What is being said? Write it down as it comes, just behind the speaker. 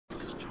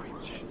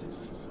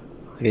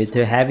Good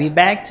to have you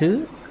back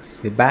too.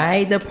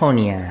 Goodbye,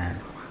 Deponia.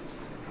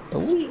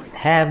 We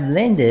have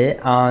landed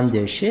on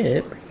the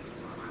ship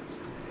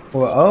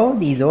for all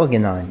these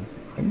organons,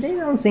 and they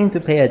don't seem to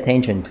pay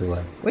attention to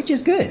us, which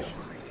is good.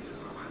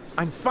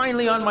 I'm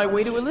finally on my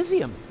way to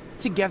Elysium,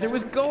 together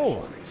with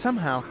gold.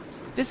 Somehow,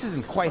 this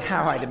isn't quite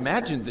how I'd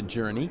imagined the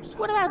journey.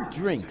 What about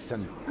drinks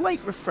and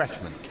light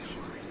refreshments?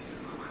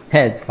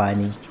 That's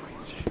funny.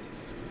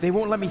 They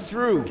won't let me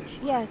through.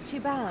 Yeah, too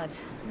bad.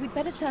 We'd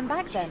better turn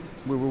back then.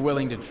 We were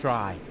willing to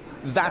try.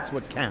 That's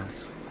what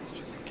counts.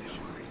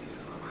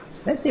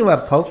 Let's see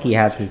what Pokey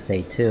had to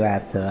say too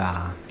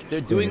after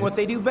They're doing what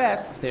they do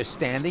best. They're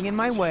standing in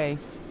my way.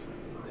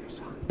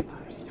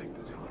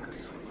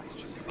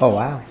 Oh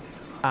wow.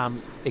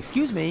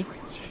 Excuse me.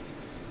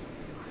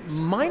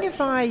 Mind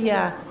if I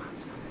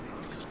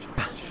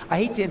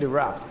hate to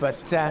interrupt, but,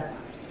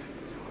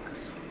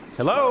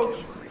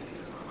 hello?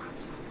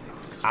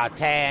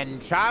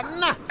 Attention!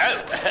 Oh,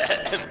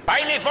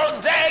 bailiff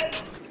on deck!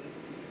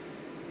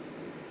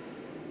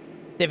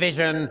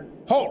 Division,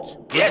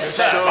 halt! Yes,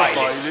 sir,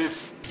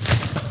 bailiff.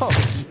 Oh,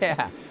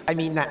 yeah. I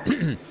mean,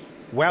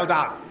 well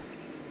done.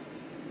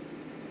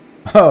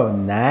 Oh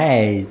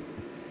nice.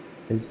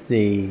 Let's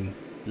see.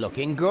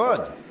 Looking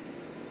good.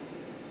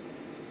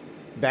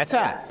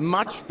 Better.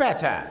 Much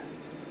better.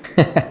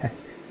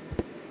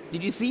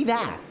 Did you see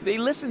that? They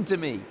listened to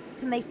me.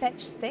 Can they fetch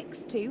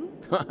sticks too?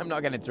 I'm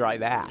not going to try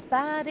that.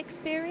 Bad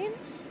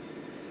experience?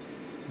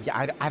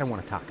 Yeah, I don't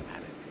want to talk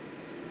about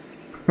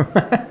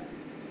it.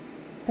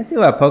 Let's see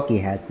what Pokey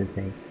has to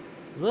say.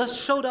 The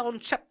showdown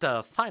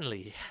chapter,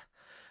 finally.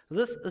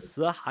 This is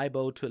the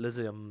highboat to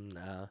Elysium.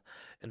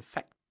 In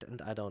fact,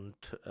 and I don't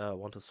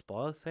want to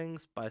spoil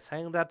things by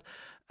saying that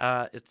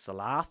it's the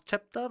last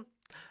chapter.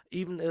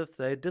 Even if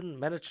they didn't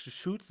manage to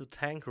shoot the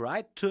tank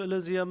right to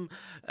Elysium,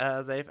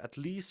 they've at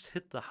least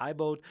hit the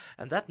highboat,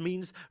 and that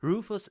means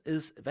Rufus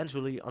is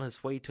eventually on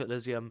his way to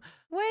Elysium.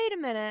 Wait a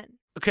minute.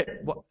 Okay,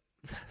 what?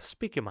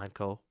 Speak your mind,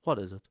 Cole. What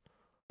is it?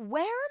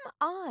 Where am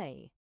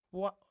I?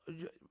 What?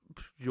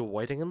 You're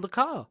waiting in the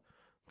car.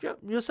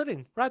 You're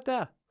sitting right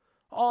there.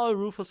 All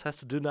Rufus has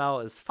to do now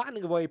is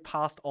finding a way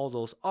past all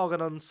those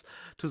organons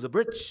to the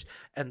bridge,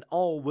 and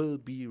all will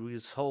be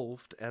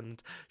resolved,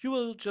 and you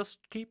will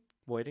just keep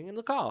waiting in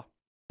the car.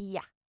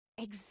 Yeah,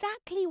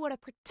 exactly what a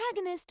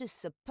protagonist is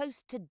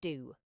supposed to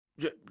do.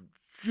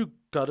 You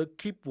gotta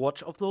keep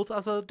watch of those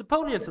other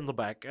Deponians in the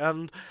back,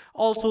 and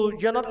also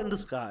you're not in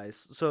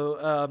disguise.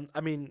 So,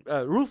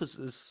 Rufus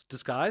is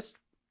disguised.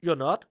 You're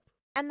not.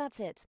 And that's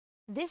it.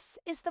 This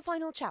is the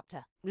final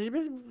chapter.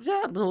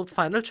 Yeah, the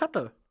final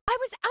chapter. I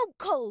was out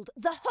cold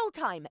the whole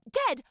time,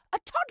 dead, a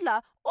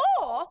toddler,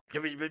 or...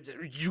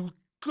 You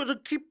gotta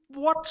keep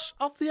watch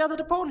of the other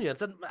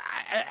Deponians. And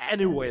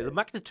anyway, the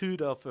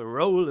magnitude of a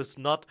role is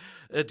not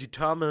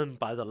determined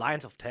by the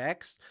lines of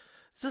text.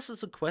 This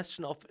is a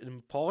question of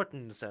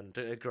importance and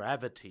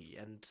gravity.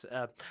 And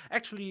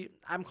actually,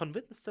 I'm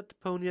convinced that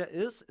Deponia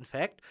is, in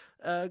fact,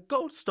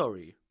 Gold's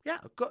story. Yeah,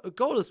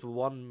 Gold is the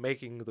one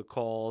making the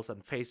calls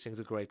and facing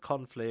the great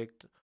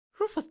conflict.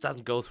 Rufus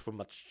doesn't go through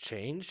much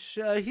change.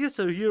 He's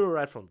a hero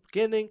right from the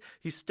beginning,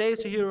 he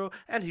stays a hero,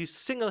 and he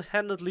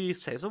single-handedly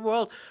saves the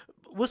world,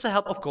 with the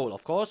help of Cole,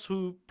 of course,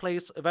 who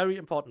plays a very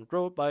important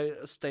role by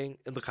staying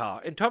in the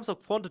car. In terms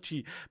of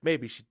quantity,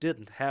 maybe she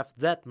didn't have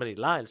that many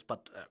lines,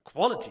 but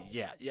quality,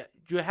 yeah,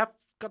 you have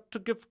got to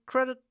give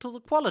credit to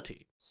the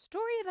quality.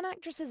 Story of an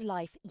actress's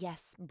life,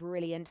 yes,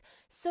 brilliant.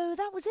 So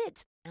that was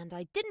it. And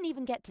I didn't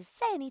even get to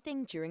say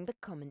anything during the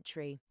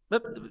commentary.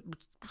 That's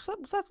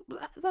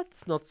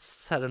not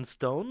set in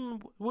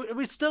stone.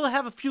 We still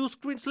have a few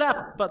screens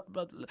left, but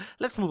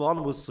let's move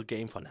on with the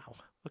game for now,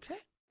 okay?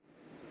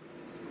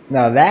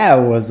 Now that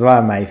was one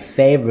of my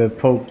favorite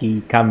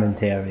Pokey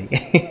commentary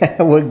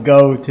I would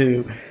go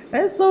to.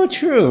 That's so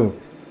true.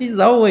 She's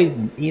always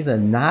either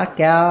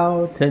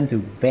knockout, turn to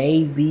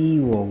baby,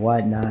 or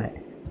whatnot.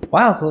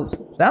 Wow, so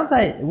sounds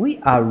like we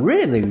are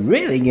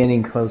really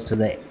getting close to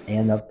the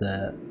end of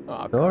the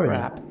story.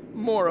 Crap.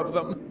 More of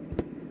them.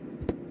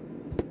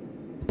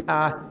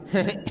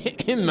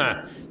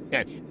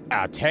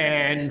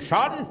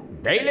 Attention!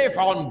 Bailiff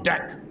on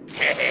deck!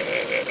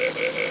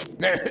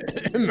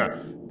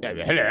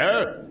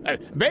 Hello?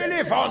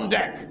 Bailiff on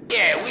deck!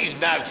 Yeah, we've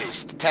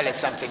noticed. Tell us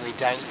something we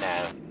don't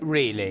know.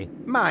 Really?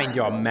 Mind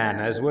your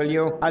manners, will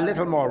you? A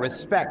little more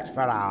respect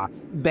for our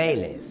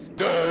bailiff.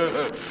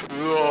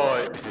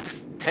 Right.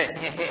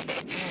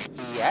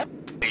 Yep.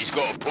 He's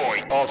got a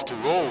point. After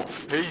all,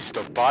 he's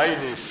the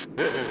bailiff.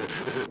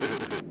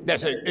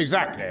 Yes,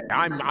 exactly.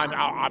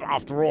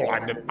 After all,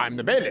 I'm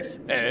the bailiff.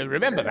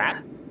 Remember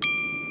that?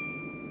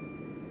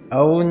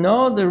 Oh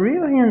no, the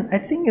real hand I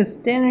think is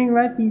standing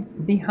right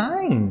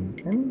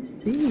behind. Let me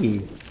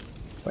see.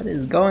 What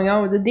is going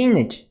on with the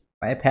Dinage?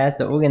 Right past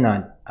the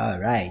Organons.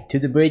 Alright, to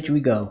the bridge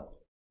we go.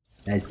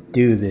 Let's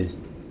do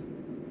this.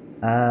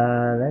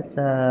 Let's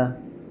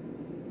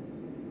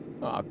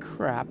Oh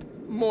crap.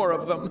 More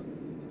of them.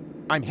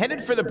 I'm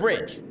headed for the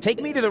bridge.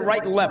 Take me to the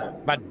right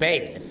level. But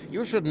bailiff,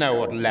 you should know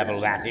what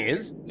level that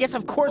is. Yes,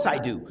 of course I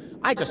do.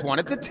 I just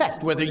wanted to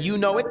test whether you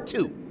know it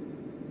too.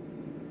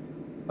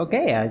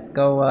 Okay, let's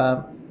go,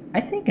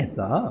 I think it's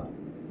up.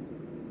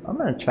 I'm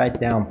gonna try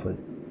down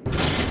first.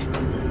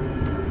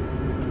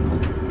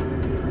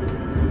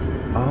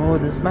 Oh,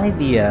 this might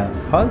be a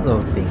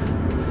puzzle thing.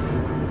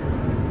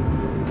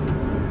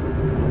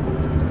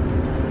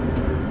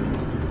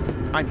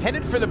 I'm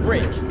headed for the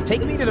bridge.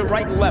 Take me to the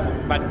right level.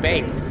 But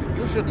bailiff,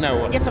 you should know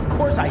what... Yes, of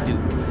course I do.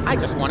 I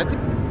just wanted to...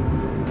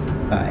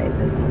 Alright,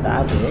 let's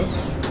stop it.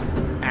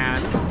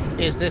 And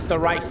is this the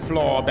right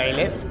floor,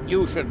 bailiff?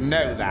 You should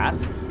know that,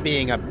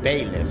 being a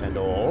bailiff and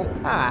all.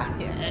 Ah.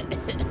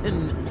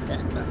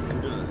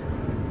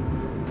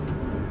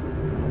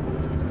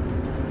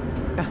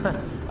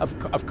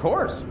 Of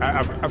course.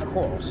 Of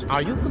course.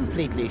 Are you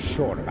completely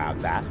sure about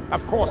that?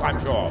 Of course I'm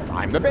sure.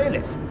 I'm the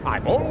bailiff.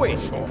 I'm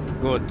always sure.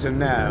 Good to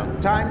know.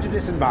 Time to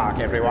disembark,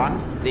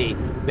 everyone. The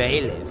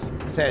bailiff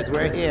says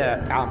we're here.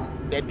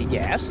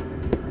 Yes?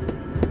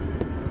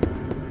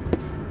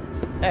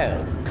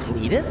 Oh,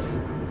 Cletus?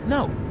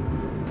 No.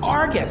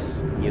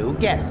 Argus. You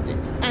guessed it.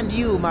 And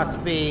you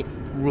must be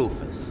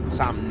Rufus.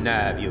 Some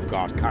nerve you've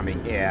got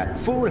coming here.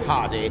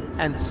 Foolhardy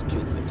and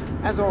stupid.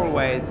 As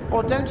always.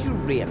 Or don't you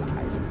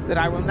realize that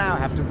I will now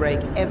have to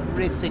break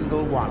every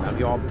single one of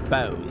your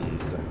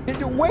bones?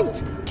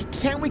 Wait!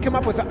 Can't we come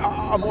up with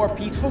a more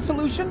peaceful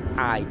solution?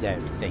 I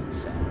don't think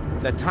so.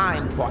 The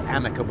time for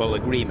amicable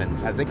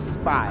agreements has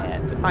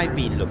expired. I've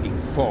been looking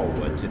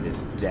forward to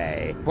this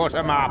day. Put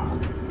 'em up!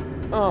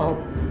 Oh.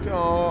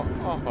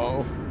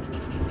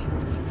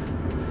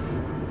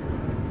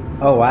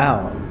 Oh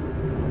wow.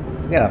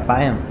 We gotta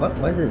find him. What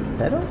was his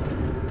pedal?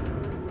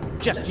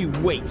 Just you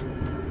wait.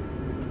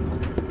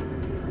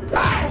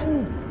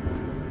 Ow!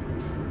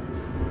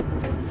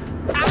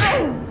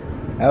 Ow!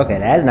 Okay,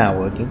 that's not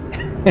working.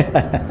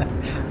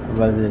 How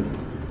about this?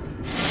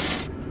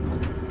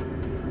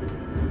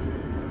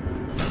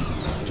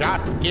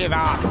 Just give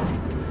up.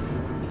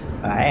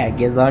 Alright, I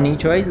guess our new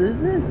choice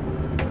is it.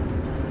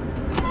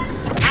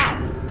 Ow!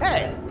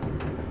 Hey!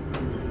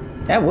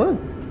 That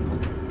worked.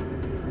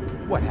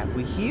 What have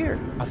we here?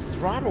 A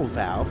throttle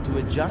valve to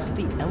adjust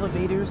the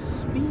elevator's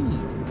speed.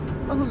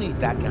 Well, who needs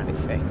that kind of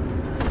thing?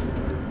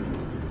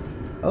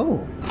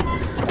 Oh.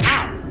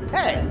 Ow!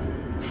 Hey!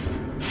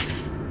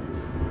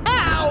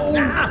 Ow!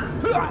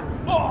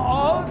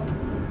 Oh!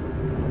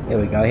 Here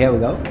we go, here we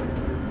go.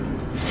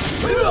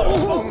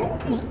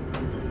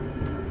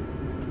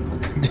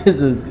 This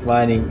is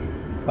funny.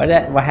 What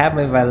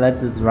happened if I let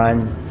this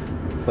run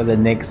for the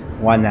next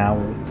 1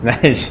 hour?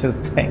 That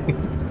should think.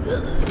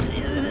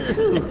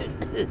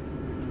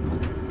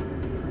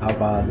 How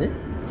about this?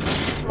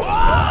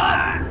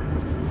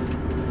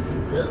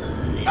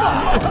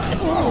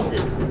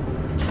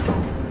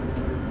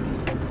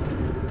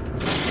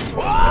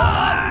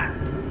 Well,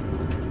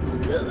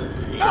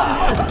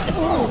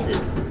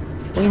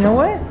 you know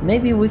what?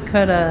 Maybe we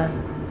could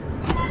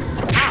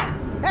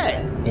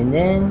Hey! and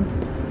then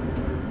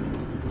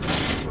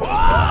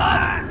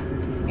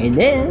and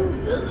then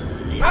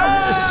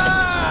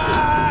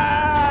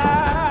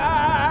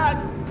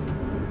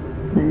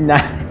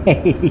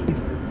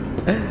nice.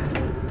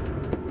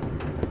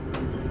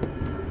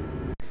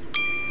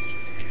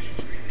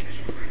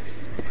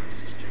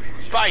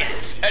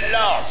 Bailiff, at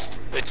last.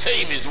 The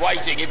team is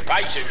waiting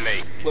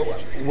impatiently.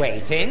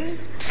 Waiting?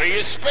 For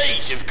your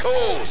speech, of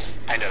course.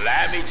 And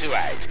allow me to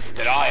add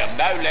that I am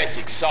no less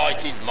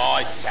excited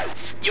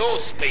myself. Your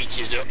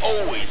speeches are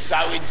always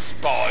so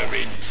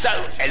inspiring, so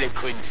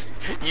eloquent.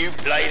 You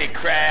play the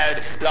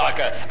crowd like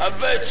a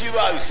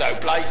virtuoso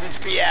plays his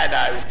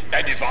piano.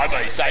 And if I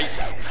may say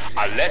so,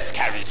 a less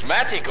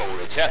charismatic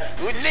orator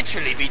would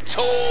literally be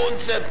torn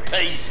to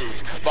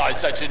pieces by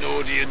such an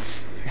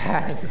audience.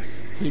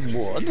 He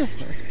would.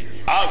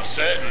 Oh,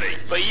 certainly.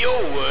 But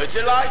your words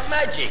are like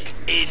magic.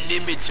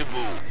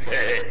 Inimitable.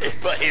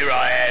 But here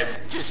I am,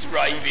 just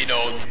raving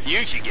on.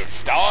 You should get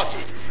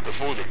started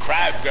before the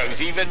crowd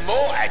grows even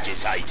more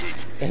agitated.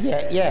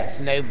 Yes,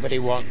 nobody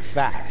wants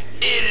that.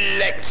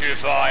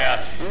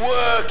 Electrifier,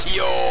 work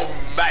your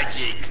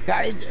magic.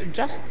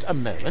 Just a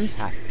moment.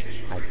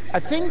 I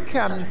think,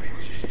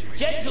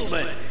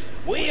 Gentlemen,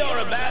 we are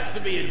about to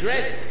be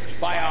addressed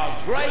by our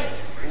great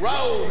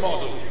role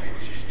model,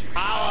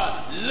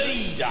 our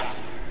leader,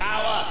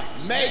 our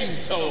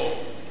mentor,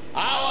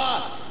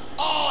 our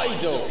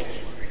idol,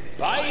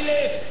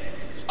 Bailiff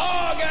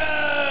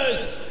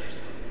Argus,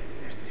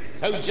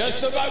 who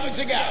just a moment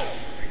ago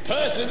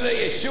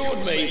personally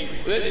assured me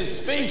that the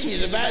speech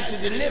he's about to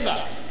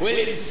deliver will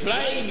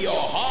inflame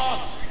your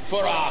hearts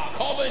for our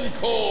common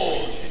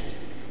cause.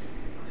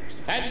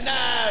 And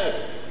now,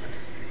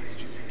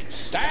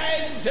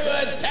 stand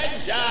to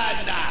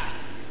attention!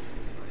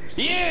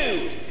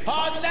 You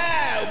are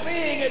now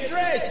being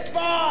addressed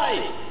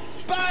by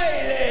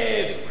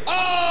Bailiff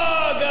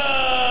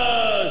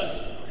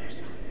Argus!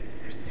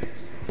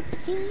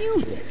 he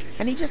knew this,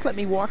 and he just let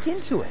me walk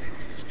into it.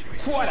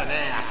 What an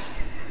ass!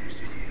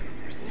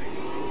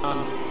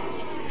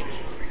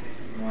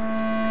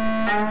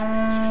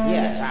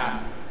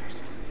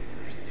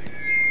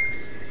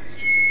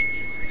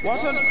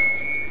 What an...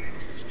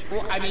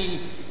 Well, I mean,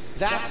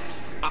 that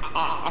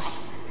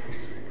arse...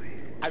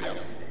 I don't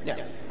know.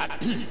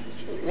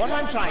 What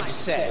I'm trying to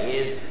say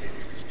is...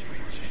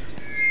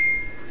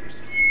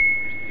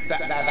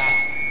 That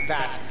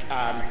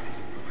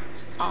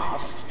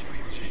arse...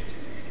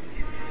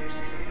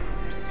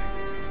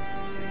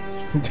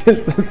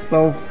 This is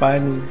so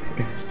funny.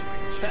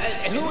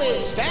 Who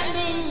is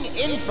standing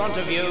in front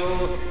of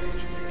you?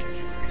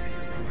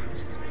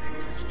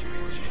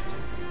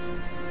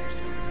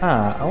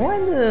 I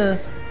wonder...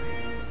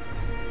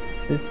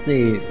 Let's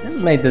see.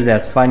 Let's make this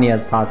as funny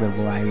as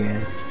possible, I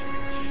guess.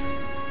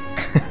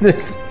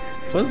 This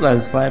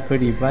one's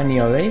pretty funny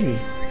already.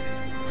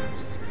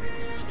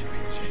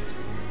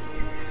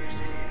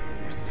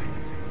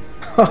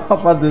 How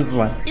about this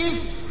one?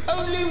 Is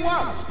only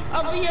one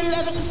of the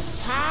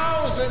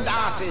 11,000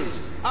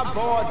 asses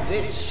aboard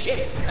this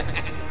ship.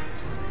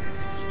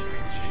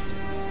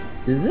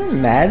 Does it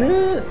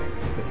matter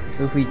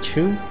if we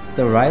choose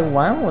the right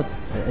one? Or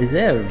is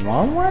there a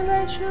wrong one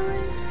actually?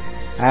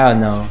 I don't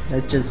know.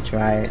 Let's just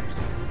try it.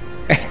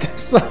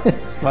 This one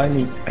is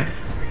funny.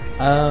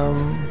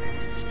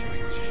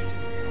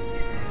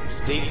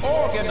 The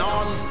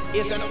Organon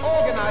is an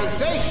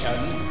organization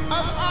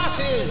of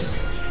asses.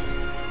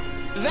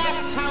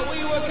 That's how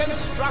we were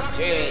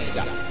constructed.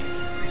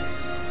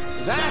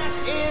 That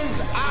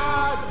is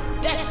our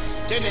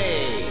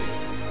destiny.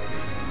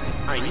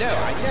 I know.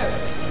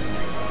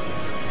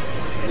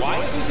 Why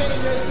is he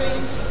saying those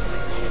things?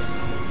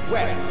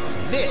 Well,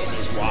 this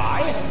is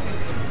why.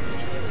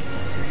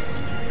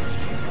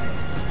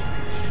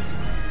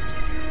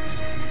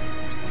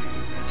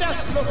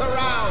 Just look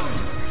around.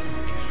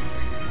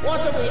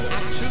 What are we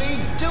actually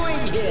doing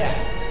here?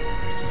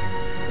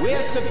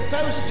 We're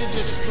supposed to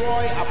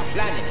destroy a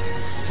planet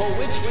for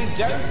which we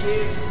don't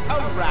give a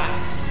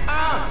rat's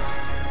ass.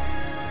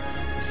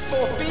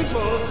 For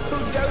people who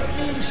don't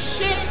mean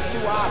shit to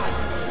us.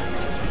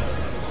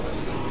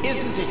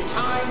 Isn't it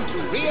time to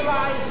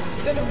realize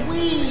that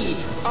we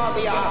are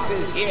the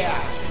asses here?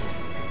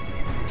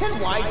 Then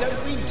why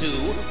don't we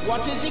do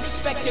what is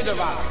expected of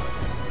us?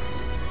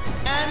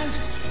 And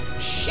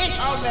shit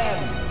on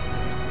them!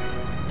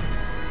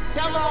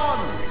 Come on,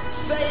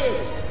 say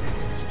it!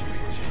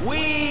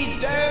 We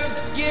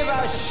don't give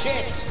a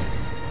shit!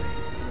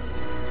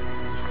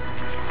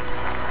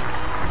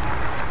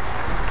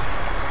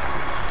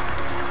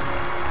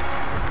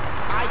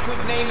 I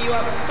could name you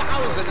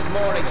 1,000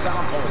 more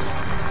examples.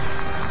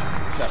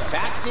 The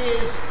fact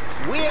is,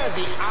 we're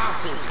the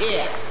asses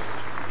here.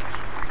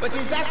 But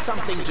is that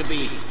something to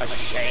be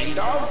ashamed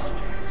of?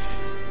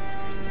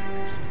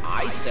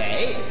 I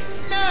say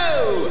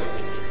no!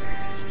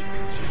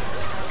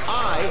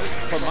 I,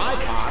 for my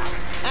part,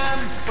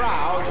 am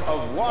proud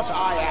of what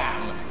I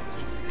am.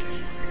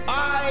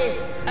 I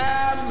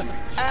am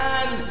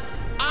an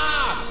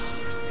ass!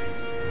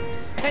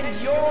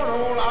 And you're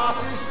all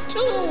asses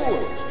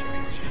too!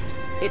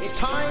 It's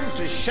time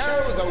to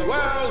show the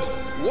world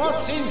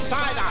what's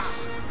inside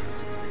us!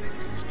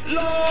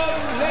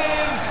 Long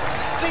live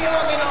the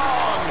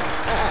Organon!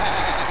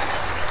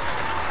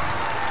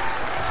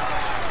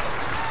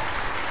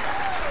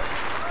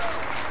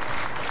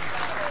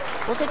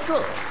 Was it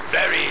good?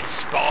 Very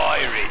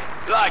inspiring,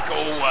 like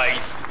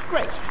always.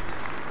 Great.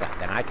 Well,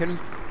 then I can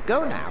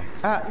go now.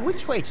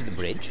 Which way to the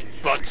bridge?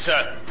 But,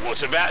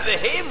 what about the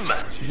hymn?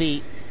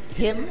 The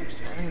hymn?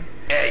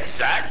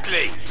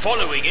 Exactly.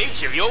 Following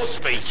each of your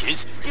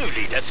speeches, you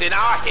lead us in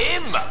our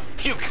hymn.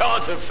 You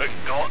can't have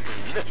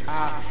forgotten.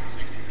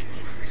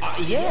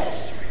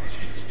 Yes.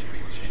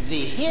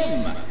 The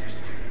hymn.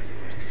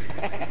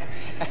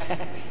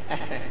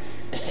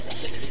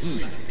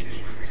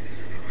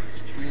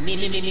 Me.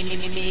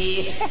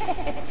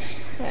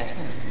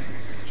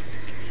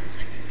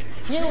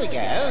 Here we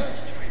go.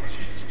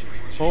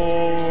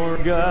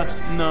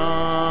 Organon,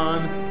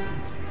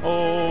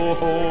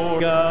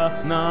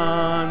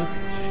 Organon,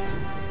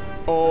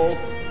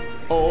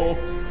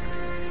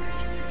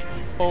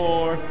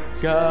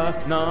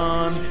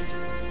 Organon.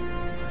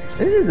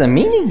 This is a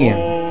mini game.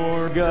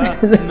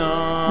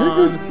 Organon. This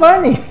is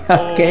funny.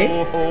 Okay.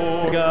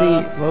 Let's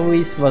see what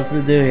we supposed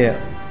to do here.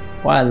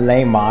 What a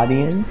lame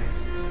audience.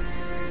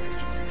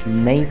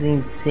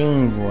 Amazing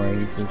singing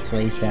voices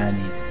placed on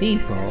these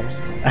people.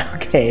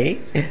 Okay.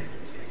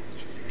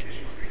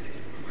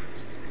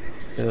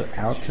 So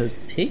alto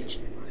pitch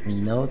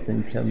notes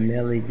until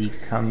melody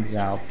comes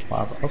out.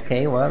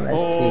 Okay, well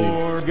let's see.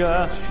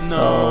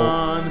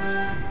 Organon.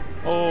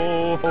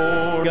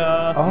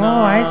 Organon.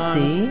 Oh, I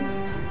see.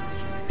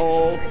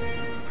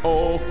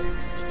 Organon.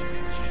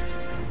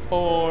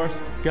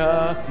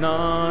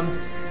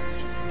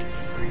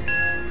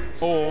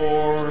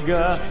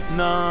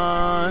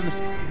 Organon.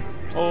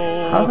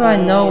 How do I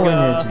know when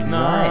it's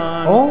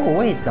right? Oh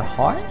wait, the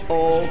heart?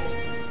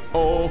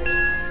 Organon.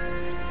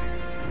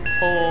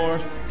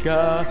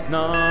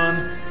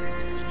 Organon.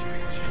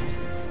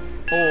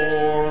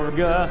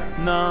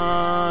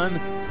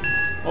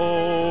 Organon.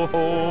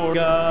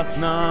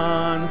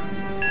 Organon.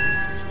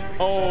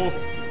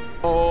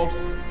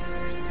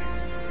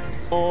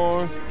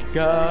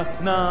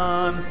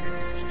 Organon.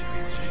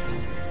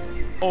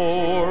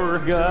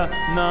 Organon.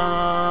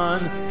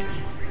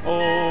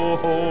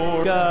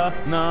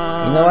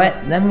 Organon. You know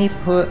what? Let me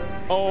put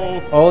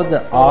all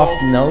the off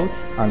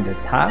notes on the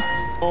top.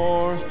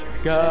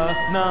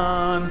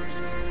 Organon.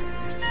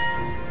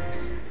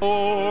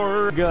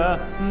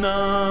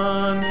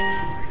 Organon.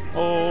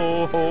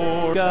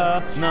 Organon.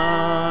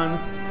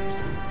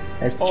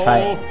 Let's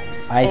try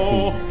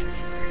icy.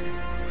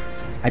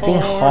 I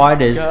think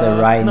hard is the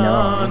right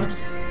note.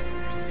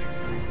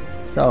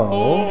 So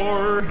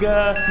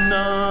Organon.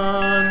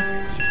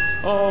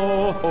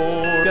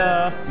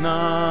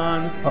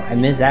 Organon. oh, I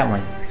missed that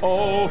one.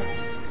 Organon.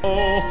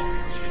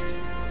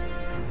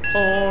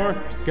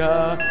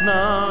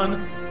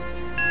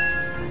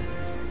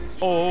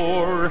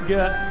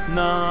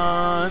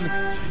 Organon.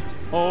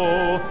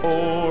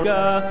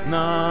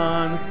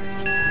 Organon.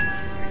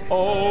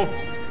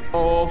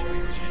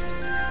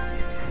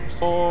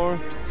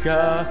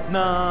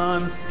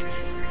 Organon.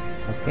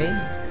 Okay.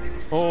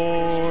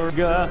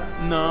 Organon.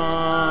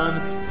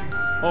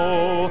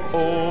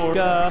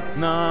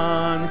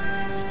 Organon.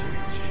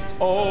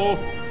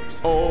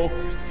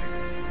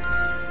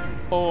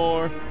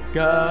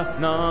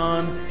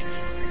 Organon.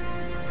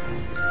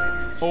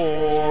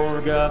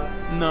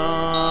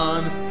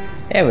 Organon.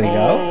 There we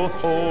go.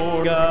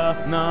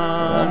 Organon.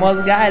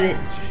 Almost got it.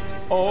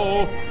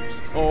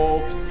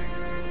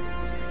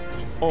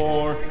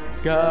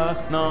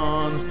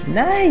 Organon.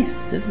 Nice.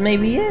 This may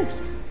be it.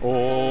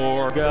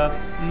 Organon.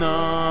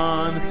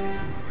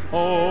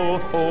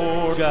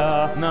 Organon.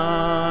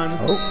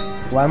 Oh,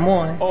 one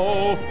more.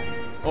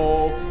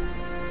 Organon.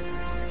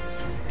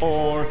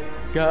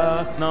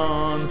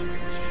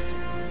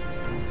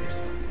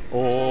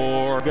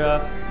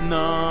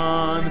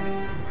 Organon.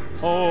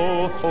 Organon.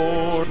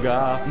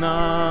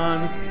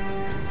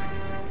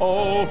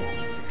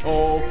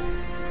 Organon.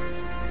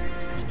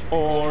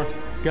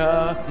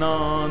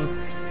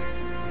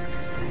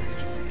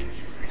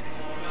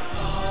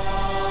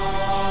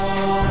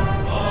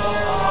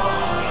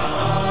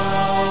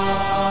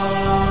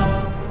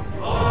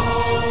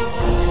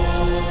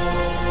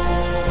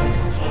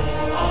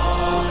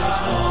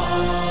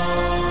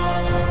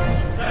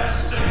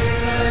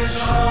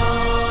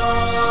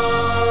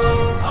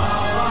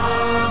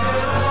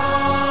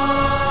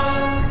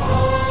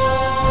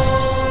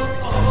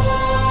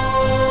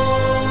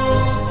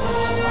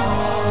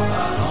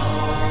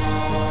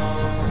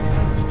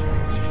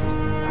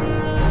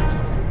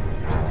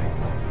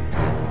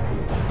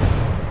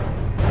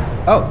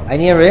 Oh, I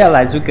didn't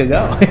realize we could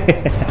go.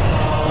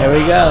 There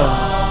we go.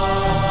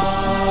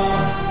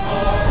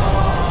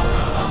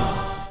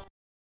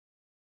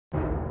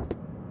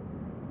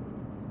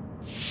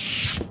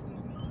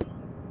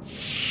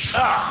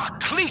 Ah,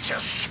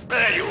 Cletus,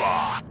 there you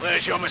are.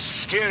 There's your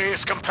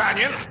mysterious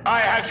companion.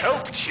 I had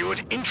hoped you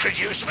would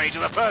introduce me to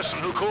the person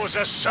who caused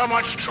us so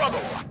much trouble.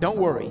 Don't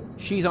worry,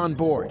 she's on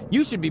board.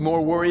 You should be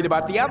more worried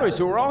about the others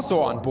who are also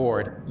on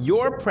board.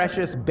 Your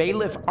precious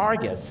bailiff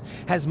Argus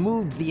has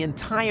moved the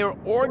entire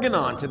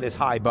Organon to this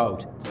high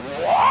boat.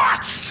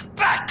 What?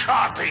 That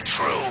can't be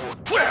true.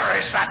 Where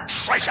is that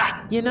traitor?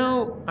 You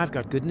know, I've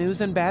got good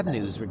news and bad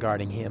news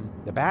regarding him.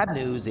 The bad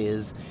news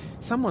is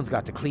someone's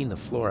got to clean the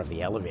floor of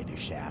the elevator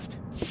shaft.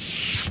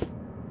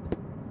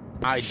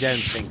 I don't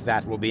think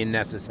that will be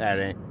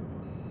necessary.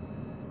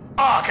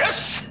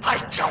 Argus, I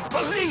don't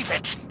believe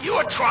it. You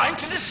are trying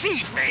to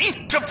deceive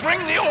me to bring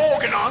the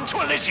Organon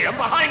to Elysium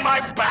behind my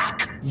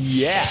back.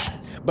 Yeah,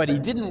 but he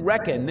didn't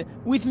reckon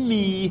with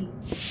me.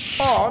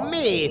 Oh,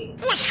 me!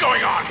 What's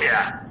going on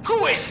here?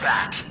 Who is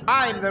that?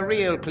 I'm the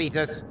real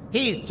Cletus.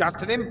 He's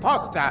just an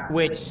imposter,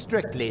 which,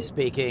 strictly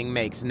speaking,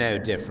 makes no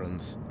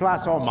difference.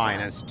 Plus or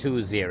minus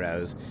 2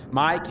 zeros.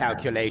 My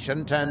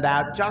calculation turned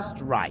out just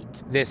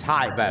right. This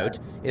high boat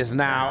is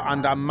now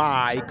under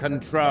my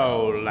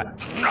control.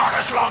 Not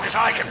as long as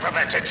I can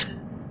prevent it.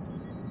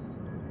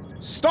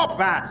 Stop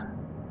that!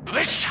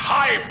 This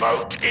high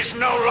boat is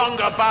no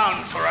longer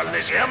bound for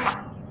Elysium.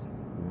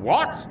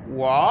 What?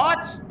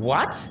 What?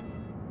 What?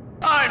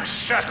 I'm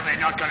certainly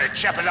not going to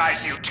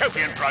jeopardize the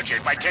Utopian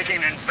project by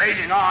taking an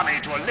invading army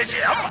to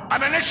Elysium.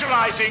 I'm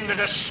initializing the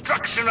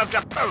destruction of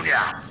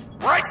Deponia.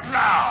 Right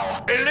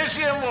now,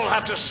 Elysium will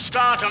have to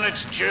start on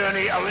its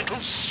journey a little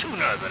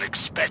sooner than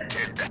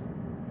expected.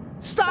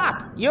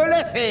 Stop!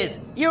 Ulysses!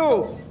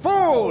 You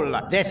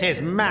fool! This is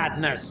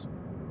madness!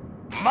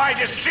 My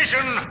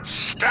decision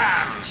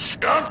stands.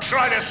 Don't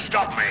try to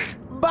stop me.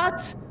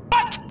 But...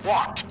 But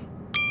what?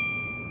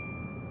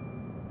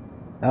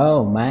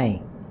 Oh my.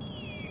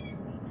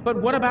 But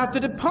what about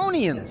the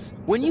Deponians?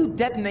 When you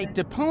detonate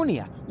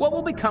Deponia, what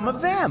will become of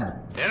them?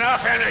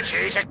 Enough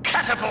energy to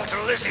catapult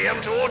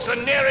Elysium towards the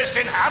nearest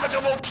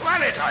inhabitable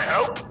planet, I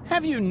hope.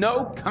 Have you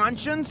no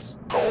conscience?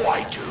 Oh,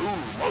 I do,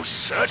 most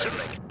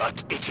certainly.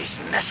 But it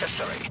is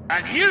necessary.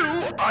 And you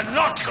are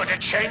not going to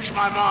change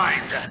my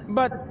mind.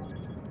 But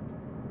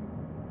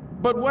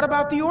what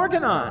about the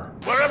Organon?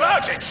 What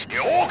about it? The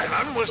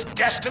Organon was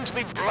destined to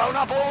be blown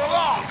up all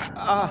along.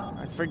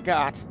 I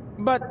forgot.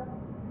 But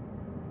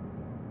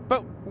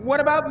what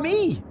about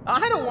me?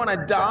 I don't want to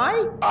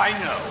die. I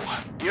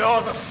know.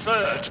 You're the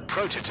third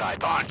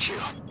prototype, aren't you?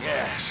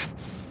 Yes.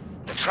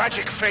 The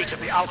tragic fate of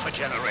the Alpha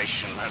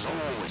generation has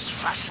always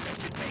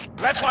fascinated me.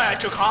 That's why I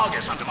took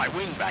Argus under my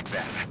wing back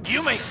then.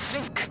 You may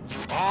think you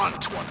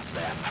aren't one of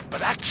them,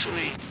 but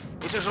actually,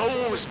 it has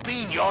always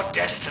been your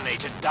destiny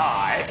to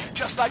die,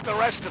 just like the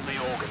rest of the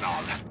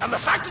Organon. And the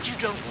fact that you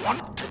don't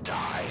want to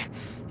die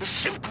is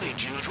simply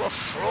due to a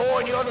flaw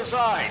in your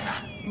design.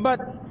 But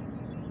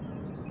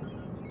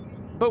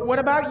what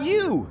about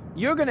you?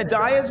 You're gonna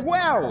die as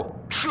well.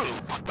 True,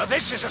 but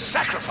this is a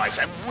sacrifice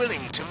I'm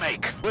willing to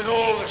make. With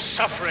all the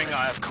suffering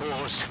I have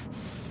caused,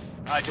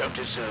 I don't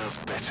deserve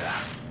better.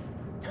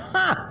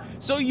 Ha!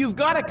 So you've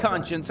got a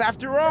conscience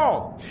after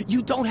all.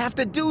 You don't have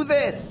to do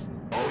this.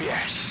 Oh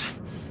yes,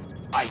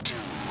 I do.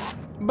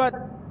 But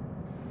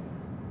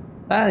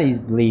These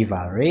bleak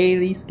are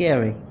really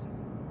scary.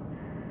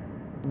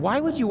 why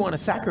would you want to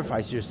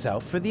sacrifice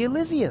yourself for the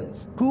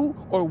Elysians? Who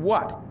or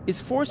what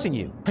is forcing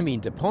you? I mean,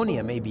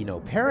 Deponia may be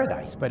no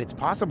paradise, but it's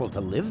possible to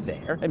live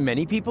there, and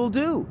many people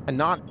do. And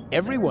not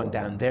everyone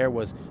down there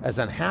was as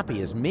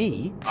unhappy as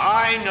me.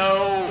 I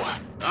know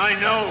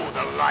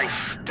the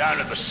life down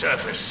at the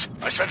surface.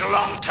 I spent a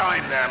long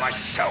time there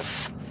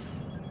myself.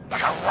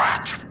 Like a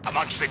rat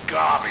amongst the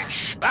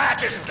garbage.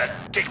 That isn't a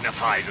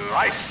dignified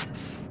life.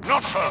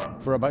 Not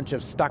for a bunch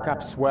of stuck-up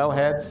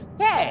swellheads?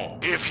 Hey!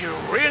 If you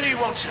really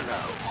want to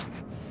know,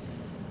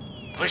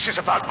 this is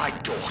about my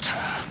daughter.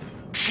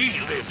 She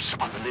lives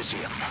on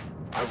Elysium.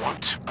 I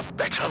want a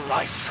better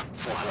life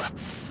for her.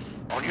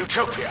 On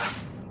Utopia.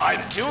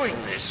 I'm doing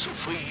this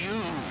for you,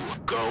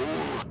 Goal.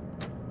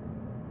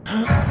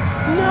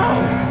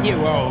 No! You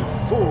old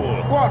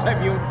fool! What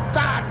have you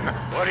done?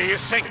 What do you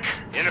think?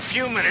 In a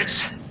few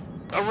minutes,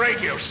 a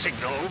radio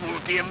signal will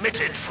be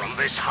emitted from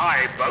this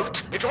high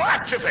boat. It will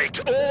activate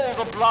all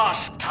the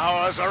blast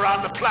towers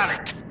around the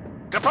planet.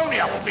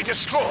 Deponia will be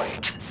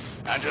destroyed,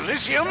 and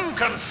Elysium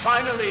can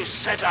finally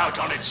set out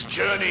on its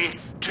journey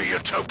to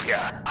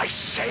Utopia. I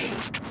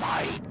saved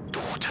my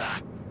daughter.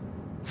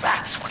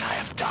 That's what I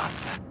have done.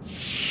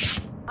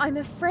 I'm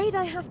afraid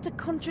I have to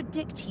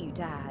contradict you,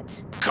 Dad.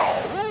 Go?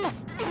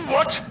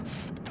 What?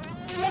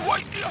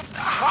 What?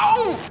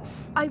 How?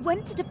 I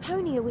went to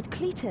Deponia with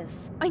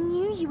Cletus. I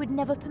knew you would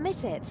never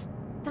permit it.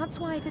 That's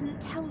why I didn't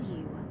tell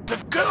you. The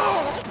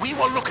girl we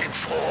were looking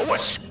for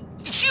was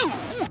you,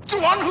 the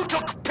one who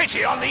took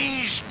pity on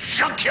these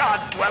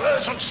junkyard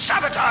dwellers and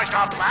sabotaged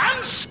our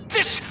plans?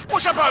 This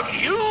was about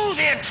you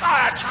the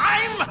entire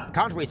time?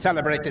 Can't we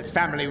celebrate this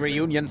family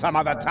reunion some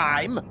other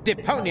time?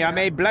 Deponia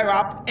may blow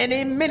up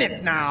any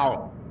minute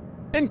now.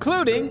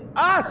 Including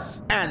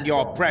us and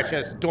your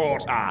precious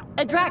daughter.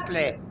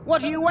 Exactly.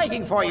 What are you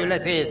waiting for,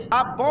 Ulysses?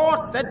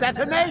 Abort the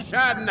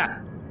detonation!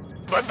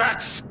 But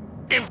that's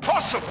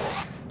impossible.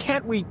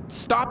 Can't we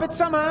stop it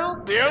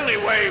somehow? The only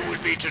way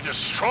would be to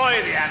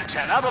destroy the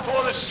antenna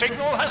before the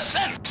signal has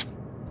sent.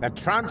 The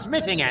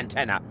transmitting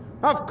antenna,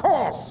 of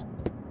course.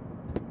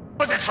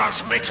 But the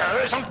transmitter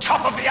is on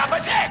top of the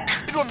upper deck.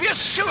 It would be a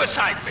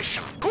suicide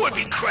mission. Who would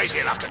be crazy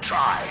enough to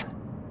try?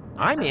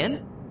 I'm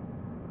in.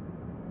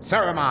 So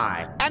am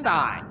I. And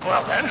I.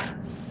 Well then,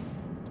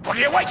 what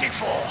are you waiting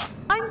for?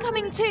 I'm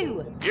coming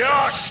too.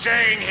 You're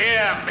staying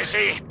here,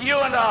 Missy. You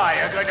and I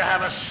are going to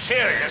have a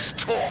serious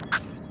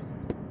talk.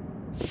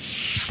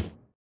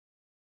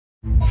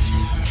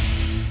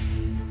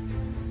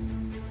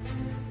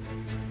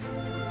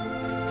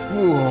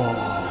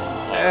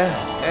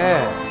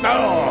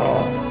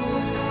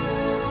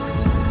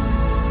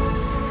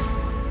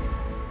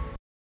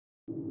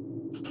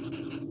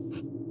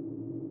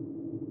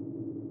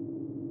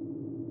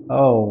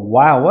 Oh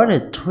wow, what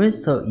a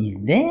twist of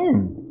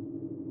event!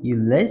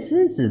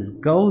 Ulysses is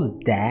Gold's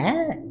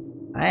dad?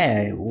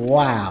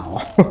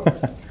 Wow.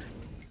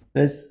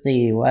 Let's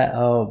see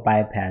what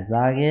bypass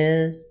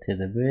Argus to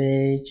the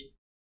bridge.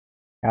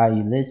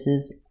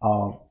 Ulysses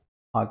of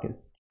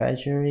Argus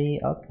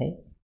treasury, okay.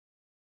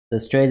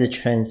 Destroy the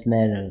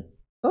transmitter.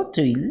 Go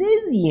to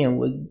Elysium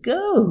with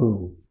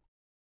Go.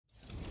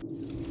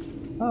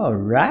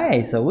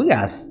 Alright, so we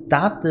gotta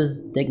stop this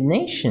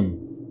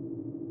detonation.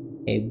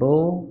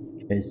 Cable,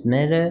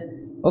 transmitter.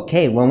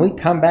 Okay, when we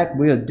come back,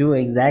 we'll do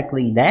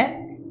exactly that.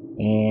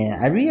 And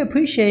I really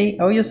appreciate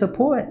all your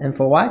support and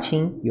for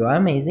watching. You are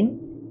amazing.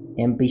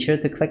 And be sure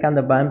to click on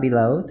the button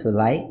below to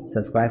like,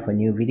 subscribe for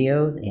new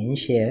videos, and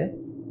share.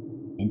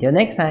 Until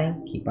next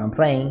time, keep on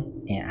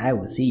playing, and I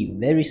will see you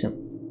very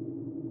soon.